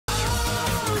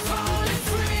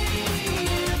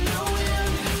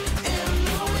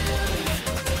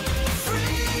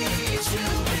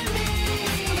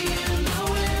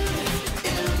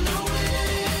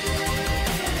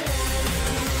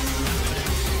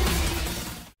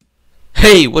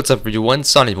Hey, what's up everyone,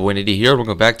 Sonny180 here. We're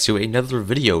going back to another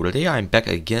video. Today I'm back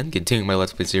again, continuing my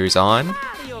Let's Play series on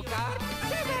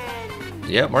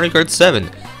Mario Kart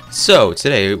 7. So,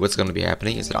 today what's going to be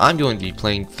happening is that I'm going to be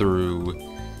playing through...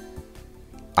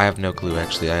 I have no clue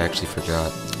actually, I actually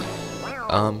forgot.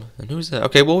 And who's that?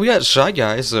 Okay, well we got Shy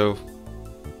Guy, so...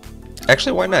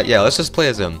 Actually, why not? Yeah, let's just play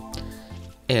as him.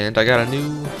 And I got a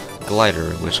new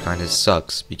glider, which kinda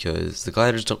sucks, because the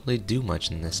gliders don't really do much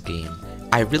in this game.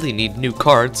 I really need new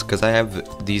carts, because I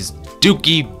have these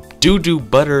dookie, doo-doo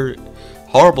butter,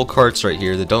 horrible carts right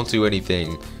here that don't do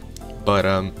anything.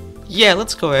 But, yeah,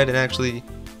 let's go ahead and actually,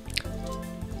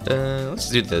 let's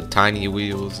do the tiny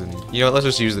wheels, and, you know, let's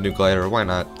just use the new glider, why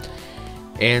not?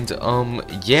 And,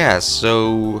 yeah,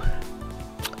 so,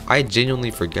 I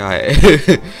genuinely forgot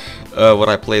what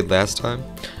I played last time.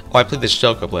 Oh, I played the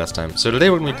Shell Cup last time. So today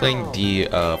we're going to be playing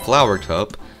the Flower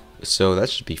Cup. So that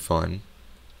should be fun.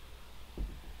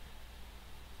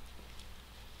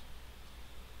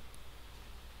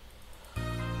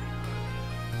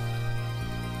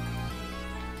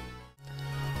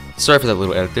 Sorry for that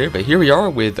little edit there, but here we are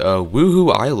with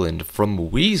Woohoo Island from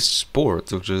Wii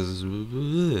Sports, which is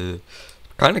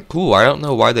kind of cool. I don't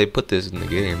know why they put this in the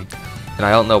game, and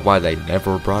I don't know why they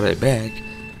never brought it back.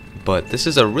 But this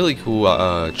is a really cool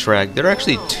track. There are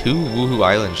actually 2 Woohoo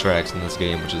Island tracks in this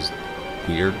game, which is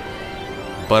weird.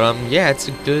 But yeah, it's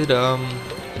a good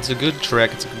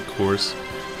track. It's a good course,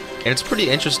 and it's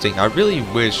pretty interesting. I really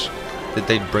wish that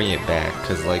they'd bring it back,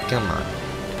 cause like, come on,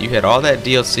 you had all that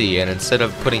DLC, and instead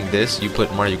of putting this, you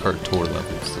put Mario Kart Tour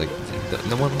levels. Like,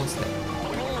 no one wants that.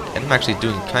 And I'm actually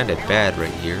doing kind of bad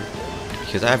right here,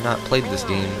 because I have not played this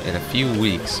game in a few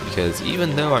weeks, because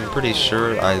even though I'm pretty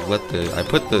sure I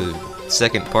put the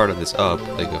second part of this up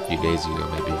like a few days ago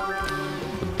maybe,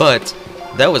 but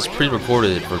that was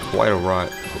pre-recorded for quite a while.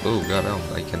 Oh god,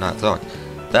 I cannot talk.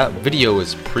 That video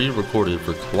was pre-recorded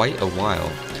for quite a while,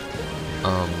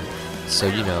 so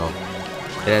you know,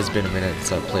 it has been a minute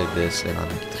since I played this, and I'm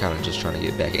kind of just trying to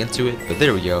get back into it. But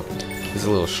there we go. There's a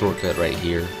little shortcut right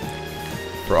here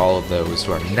for all of those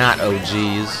who are not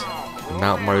OGs.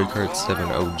 Not Mario Kart 7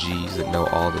 OGs that know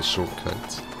all the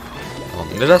shortcuts.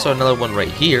 There's also another one right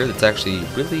here that's actually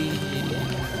really,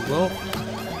 well,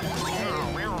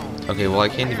 okay, well I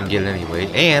can't even get it anyway,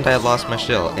 and I lost my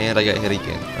shell, and I got hit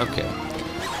again, okay,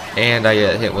 and I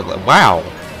got hit with, wow,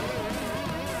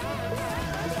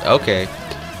 okay,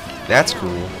 that's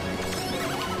cool,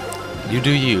 you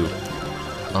do you,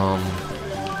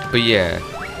 but yeah.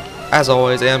 As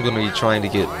always, I am going to be trying to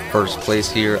get first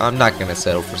place here. I'm not going to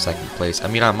settle for second place. I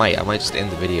mean, I might just end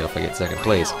the video if I get second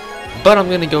place. But I'm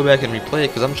going to go back and replay it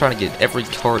because I'm trying to get every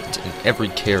cart and every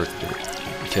character.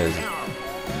 Because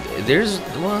there's,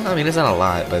 well, I mean, it's not a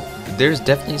lot, but there's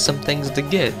definitely some things to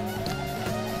get.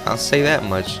 I'll say that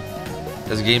much.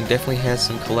 This game definitely has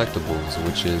some collectibles,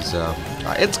 which is,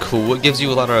 it's cool. It gives you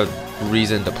a lot of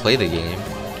reason to play the game.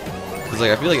 Cause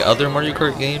like I feel like other Mario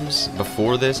Kart games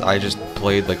before this, I just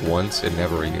played like once and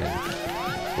never again.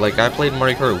 Like I played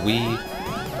Mario Kart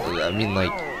Wii. I mean,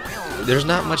 like, there's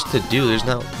not much to do. There's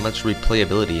not much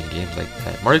replayability in games like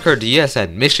that. Mario Kart DS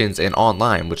had missions and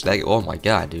online, which that, oh my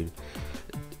god, dude.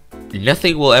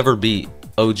 Nothing will ever beat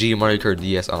OG Mario Kart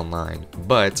DS online.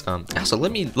 But also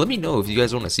let me know if you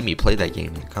guys want to see me play that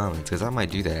game in the comments, because I might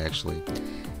do that actually.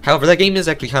 However, that game is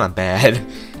actually kind of bad.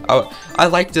 I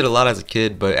liked it a lot as a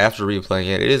kid, but after replaying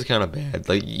it, it is kind of bad.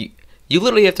 Like, you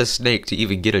literally have to snake to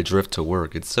even get a drift to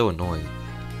work. It's so annoying.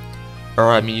 Or,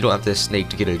 I mean, you don't have to snake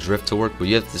to get a drift to work, but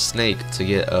you have to snake to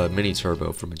get a mini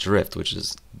turbo from a drift, which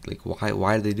is, like,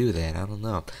 why do they do that? I don't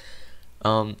know.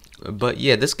 But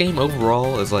yeah, this game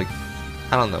overall is, like,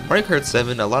 I don't know. Mario Kart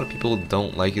 7, a lot of people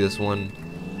don't like this one.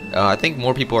 I think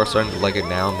more people are starting to like it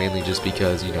now, mainly just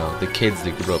because, you know, the kids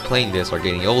that grew up playing this are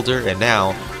getting older, and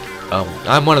now,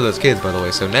 I'm one of those kids, by the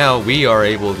way, so now we are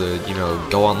able to, you know,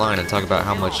 go online and talk about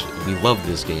how much we love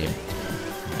this game.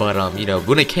 But, you know,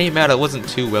 when it came out, it wasn't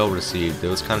too well received. It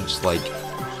was kind of just like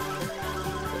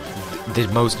the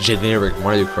most generic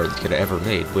Mario Kart that could have ever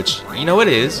made, which, you know, it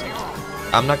is.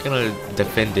 I'm not gonna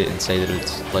defend it and say that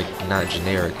it's, like, not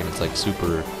generic and it's, like,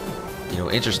 super, you know,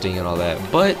 interesting and all that,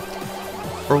 but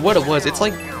for what it was, it's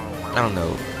like, I don't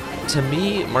know, to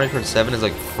me, Mario Kart 7 is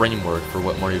like framework for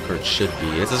what Mario Kart should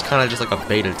be. This is kind of just like a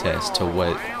beta test to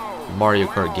what Mario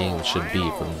Kart games should be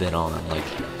from then on. Like,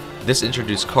 this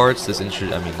introduced carts, this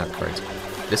introduced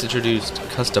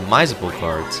customizable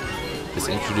carts, this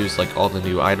introduced like all the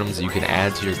new items that you can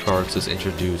add to your carts, this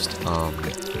introduced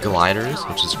gliders,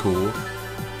 which is cool.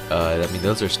 I mean,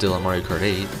 those are still in Mario Kart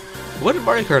 8. What did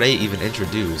Mario Kart 8 even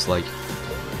introduce? Like,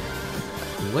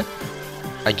 what?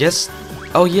 I guess,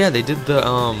 oh yeah, they did the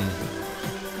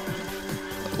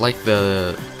like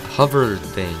the hover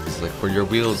things, like where your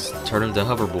wheels turn into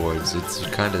hoverboards. It's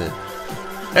kind of,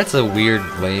 that's a weird,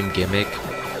 lame gimmick.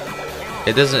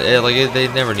 It doesn't, they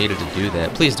never needed to do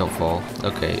that. Please don't fall.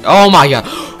 Okay. Oh my god!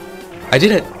 I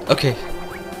did it! Okay.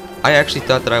 I actually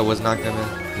thought that I was not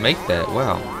gonna make that.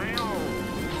 Wow.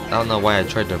 I don't know why I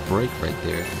tried to brake right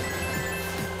there.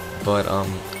 But,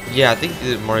 yeah, I think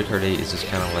that Mario Kart 8 is just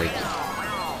kind of like,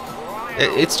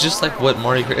 it's just like what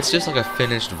Mario Kart, it's just like a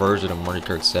finished version of Mario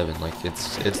Kart 7. Like,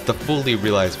 it's the fully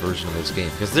realized version of this game.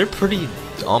 Because they're pretty,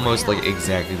 almost like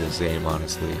exactly the same,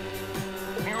 honestly.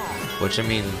 Which, I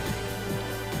mean,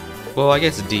 well, I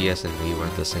guess DS and Wii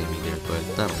weren't the same either, but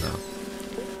I don't know.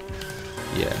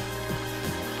 Yeah.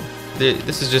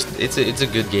 This is just, it's a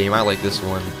good game. I like this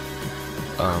one.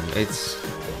 It's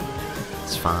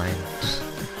fine.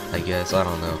 I guess, I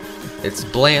don't know. It's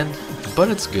bland, but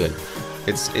it's good.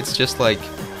 It's just like,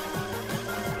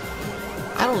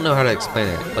 I don't know how to explain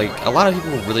it. Like, a lot of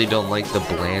people really don't like the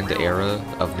bland era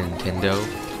of Nintendo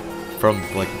from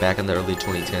like back in the early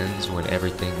 2010s when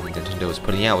everything Nintendo was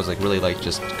putting out was like really like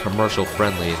just commercial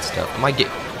friendly and stuff. Am I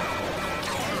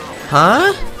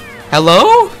Huh?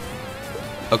 Hello?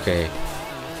 Okay.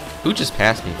 Who just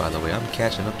passed me, by the way? I'm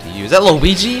catching up to you. Is that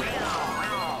Luigi?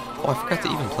 Oh, I forgot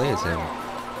to even play as him.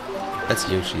 That's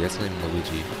Yoshi. That's not even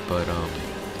Luigi. But,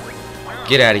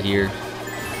 get out of here.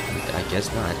 I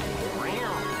guess not.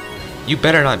 You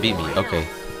better not beat me. Okay.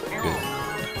 Good.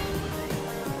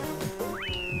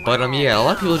 But, yeah, a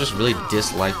lot of people just really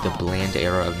dislike the bland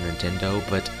era of Nintendo.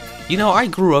 But, you know, I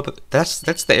grew up... That's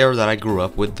the era that I grew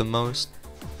up with the most.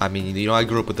 I mean, you know, I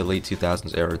grew up with the late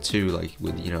 2000s era, too. Like,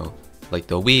 with, you know, like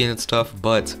the Wii and stuff.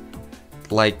 But,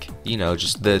 like, you know,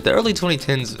 just the early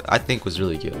 2010s, I think, was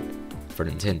really good for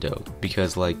Nintendo.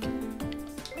 Because, like...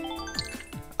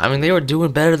 I mean, they were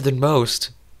doing better than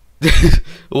most.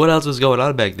 What else was going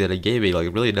on back then? It gave me,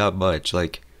 like, really not much.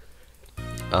 Like,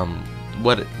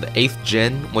 what, the 8th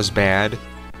gen was bad.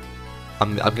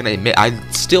 I'm gonna admit, I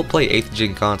still play 8th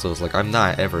gen consoles. Like, I'm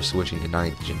not ever switching to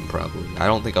 9th gen, probably. I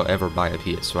don't think I'll ever buy a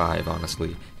PS5,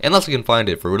 honestly. Unless I can find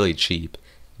it for really cheap.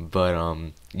 But,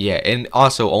 yeah, and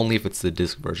also only if it's the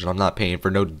disc version. I'm not paying for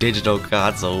no digital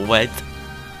console. What?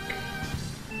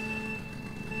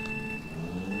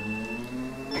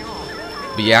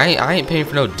 But yeah, I ain't paying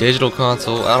for no digital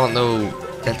console. I don't know.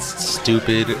 That's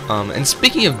stupid. And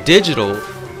speaking of digital,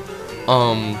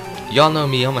 y'all know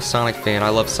me. I'm a Sonic fan. I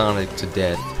love Sonic to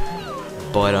death.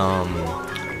 But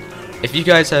if you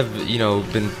guys have, you know,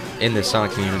 been in the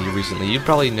Sonic community recently, you'd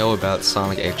probably know about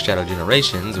Sonic X Shadow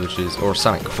Generations, which is, or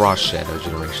Sonic Cross Shadow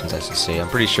Generations, I should say. I'm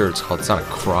pretty sure it's called Sonic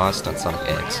Cross, not Sonic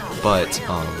X. But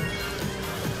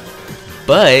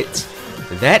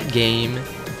that game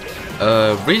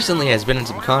recently has been in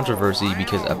some controversy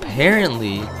because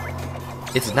apparently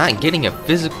it's not getting a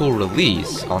physical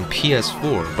release on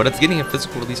PS4, but it's getting a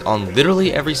physical release on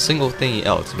literally every single thing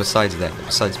else besides that,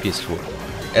 besides PS4.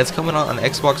 It's coming out on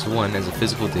Xbox One as a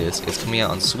physical disc, it's coming out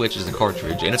on Switch as a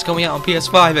cartridge, and it's coming out on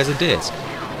PS5 as a disc.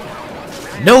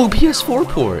 No PS4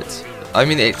 ports! I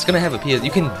mean, it's gonna have a PS...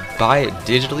 You can buy it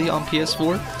digitally on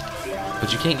PS4,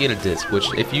 but you can't get a disc,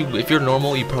 which if you're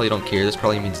normal, you probably don't care. This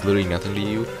probably means literally nothing to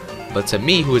you. But to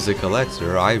me, who is a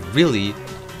collector, I really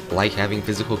like having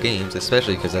physical games,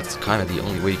 especially because that's kind of the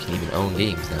only way you can even own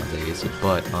games nowadays.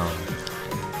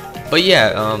 But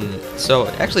yeah, so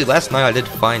actually last night I did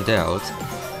find out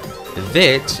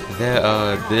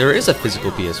that there is a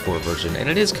physical PS4 version, and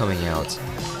it is coming out.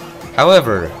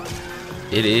 However,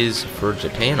 it is for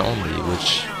Japan only,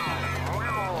 which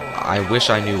I wish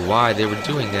I knew why they were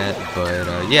doing that.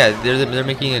 But yeah, they're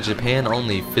making a Japan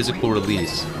only physical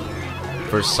release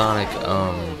for Sonic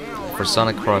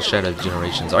Cross Shadow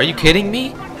Generations. Are you kidding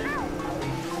me?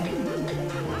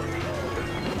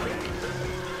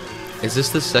 Is this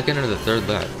the second or the third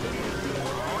lap?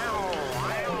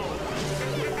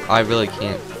 I really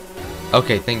can't.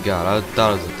 Okay, thank God. I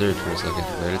thought it was the third for a second,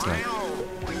 but it's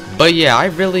not. But yeah, I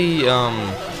really,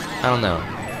 I don't know.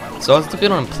 So I was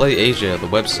looking on Play Asia, the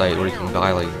website where you can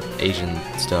buy like Asian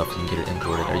stuff and get it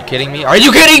imported. Are you kidding me? Are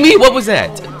you kidding me? What was that?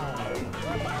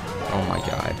 Oh my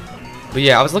God. But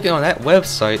yeah, I was looking on that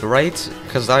website, right?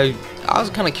 Because I was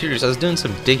kind of curious. I was doing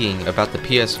some digging about the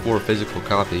PS4 physical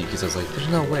copy because I was like, there's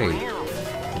no way.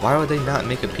 Why would they not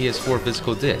make a PS4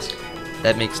 physical disc?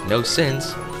 That makes no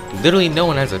sense. Literally no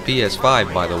one has a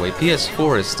PS5, by the way.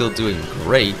 PS4 is still doing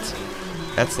great.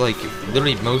 That's like,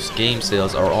 literally most game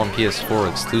sales are on PS4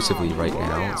 exclusively right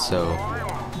now. So,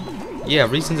 yeah,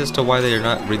 reasons as to why they are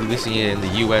not releasing it in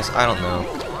the US, I don't know.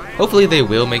 Hopefully they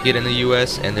will make it in the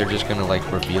US and they're just gonna like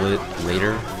reveal it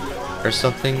later. or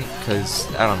something, because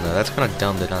I don't know, that's kind of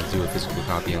dumb to not do a physical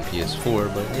copy on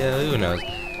PS4, but yeah, who knows.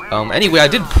 Anyway, I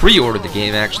did pre-order the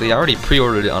game. Actually, I already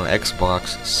pre-ordered it on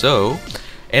Xbox, so,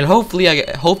 and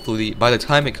hopefully by the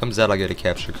time it comes out I get a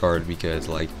capture card, because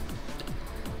like,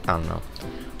 I don't know.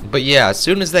 But yeah, as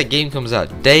soon as that game comes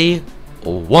out, day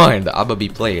 1, I'm gonna be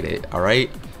playing it. Alright,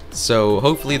 so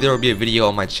hopefully there will be a video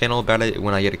on my channel about it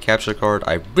when I get a capture card.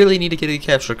 I really need to get a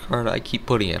capture card. I keep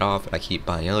putting it off and I keep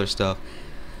buying other stuff.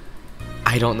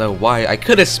 I don't know why. I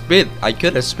could have spent that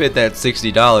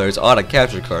 $60 on a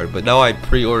capture card, but now I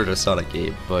pre-ordered a Sonic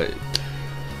game. But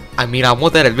I mean, I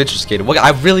want that adventure skate.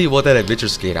 I really want that adventure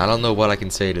skate. I don't know what I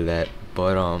can say to that,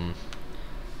 but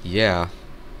yeah.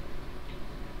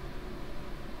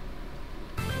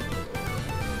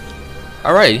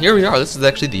 Alright, here we are. This is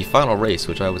actually the final race,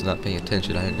 which I was not paying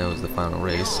attention. I didn't know it was the final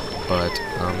race. But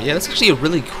yeah, that's actually a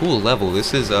really cool level.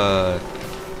 This is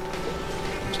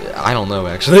I don't know,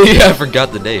 actually. I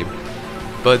forgot the name.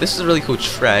 But this is a really cool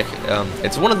track.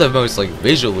 It's one of the most like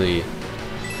visually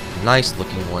nice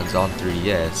looking ones on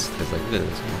 3DS. Cause like, look at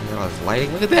this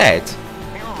lighting. Look at that.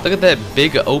 Look at that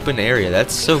big open area.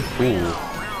 That's so cool.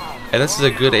 And this is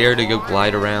a good area to go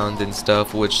glide around and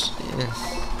stuff, which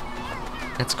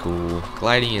that's cool.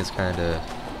 Gliding is kind of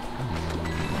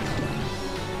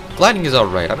gliding is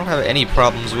alright. I don't have any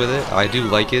problems with it. I do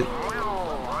like it.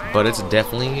 But it's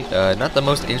definitely not the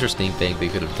most interesting thing they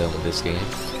could have done with this game.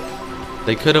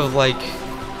 They could have like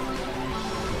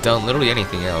done literally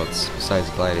anything else besides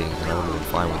gliding, and I would have been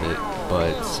fine with it.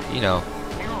 But you know,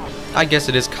 I guess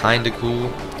it is kind of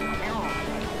cool.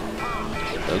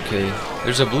 Okay,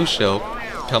 there's a blue shell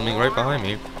coming right behind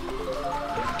me,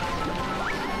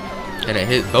 and it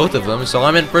hit both of them. So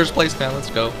I'm in first place now. Let's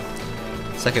go.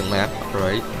 Second lap,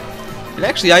 alright. And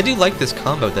actually, I do like this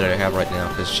combo that I have right now,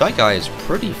 because Shy Guy is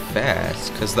pretty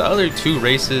fast. Because the other two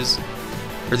races,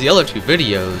 or the other two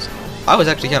videos, I was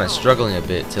actually kind of struggling a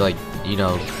bit to, like, you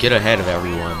know, get ahead of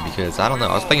everyone. Because, I don't know,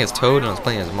 I was playing as Toad and I was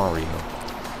playing as Mario.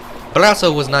 But I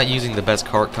also was not using the best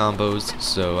kart combos,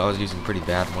 so I was using pretty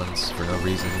bad ones for no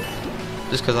reason.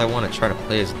 Just because I want to try to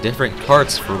play as different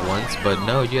karts for once, but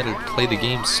no, you had to play the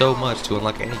game so much to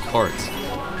unlock any karts.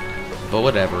 But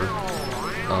whatever.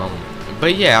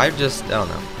 But yeah, I don't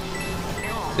know.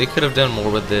 They could have done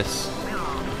more with this.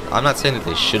 I'm not saying that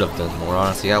they should have done more,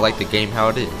 honestly. I like the game how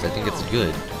it is. I think it's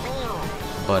good.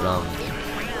 But,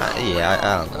 yeah,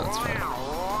 I don't know. It's fine.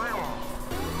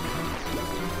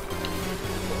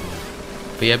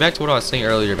 But yeah, back to what I was saying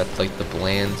earlier about, like, the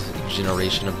bland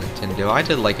generation of Nintendo. I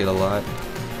did like it a lot.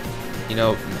 You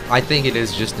know, I think it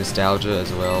is just nostalgia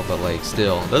as well, but like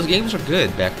still, those games were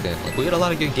good back then. Like, we had a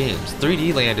lot of good games.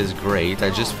 3D Land is great. I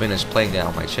just finished playing that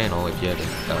on my channel. If you haven't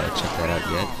checked that out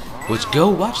yet, which go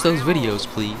watch those videos,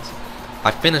 please.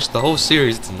 I finished the whole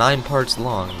series. It's 9 parts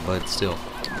long, but still.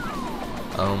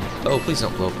 Oh, please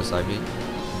don't blow up beside me.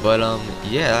 But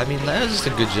yeah, I mean that was just a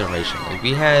good generation. Like,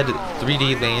 we had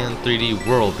 3D Land, 3D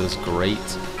World was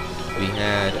great. We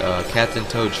had Captain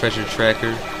Toad Treasure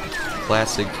Tracker.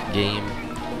 Classic game.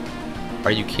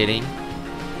 Are you kidding?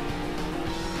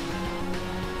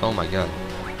 Oh my god.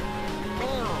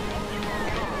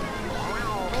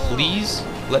 Please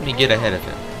let me get ahead of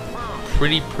him.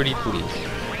 Pretty please.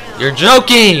 You're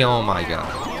joking! Oh my god.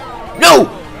 No!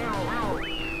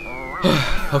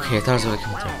 Okay, I thought I was gonna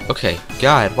come through. Okay,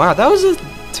 god, wow, that was a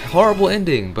horrible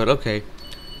ending, but okay.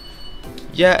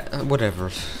 Yeah,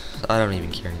 whatever. I don't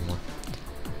even care anymore.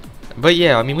 But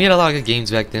yeah, I mean, we had a lot of good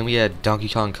games back then. We had Donkey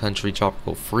Kong Country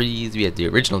Tropical Freeze. We had the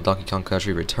original Donkey Kong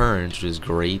Country Returns, which is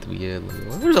great. We had,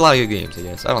 well, there's a lot of good games, I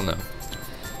guess. I don't know.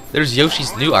 There's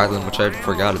Yoshi's New Island, which I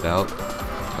forgot about.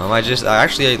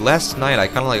 Actually, last night, I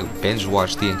kind of like binge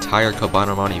watched the entire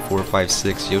Kabanamani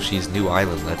 456 Yoshi's New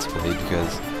Island Let's Play,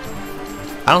 because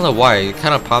I don't know why, it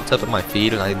kind of popped up in my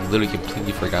feed, and I literally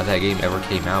completely forgot that game ever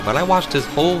came out. But I watched this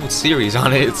whole series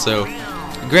on it, so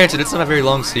granted, it's not a very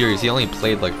long series. He only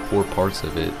played like 4 parts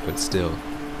of it, but still.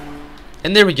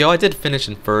 And there we go. I did finish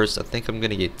in first. I think I'm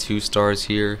gonna get 2 stars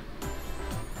here.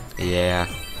 Yeah.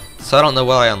 So I don't know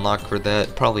what I unlocked for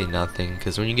that. Probably nothing,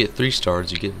 because when you get 3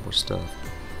 stars, you get more stuff.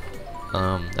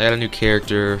 I got a new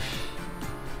character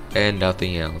and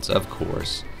nothing else, of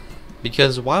course.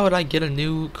 Because why would I get a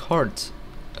new kart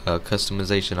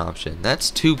customization option?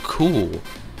 That's too cool.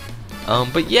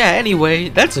 But yeah, anyway,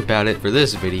 that's about it for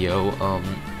this video.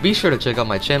 Be sure to check out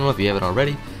my channel if you haven't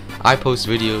already. I post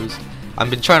videos. I've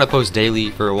been trying to post daily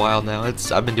for a while now.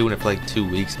 I've been doing it for like 2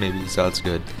 weeks maybe, so that's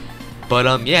good.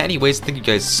 But yeah, anyways, thank you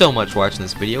guys so much for watching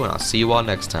this video, and I'll see you all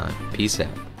next time. Peace out.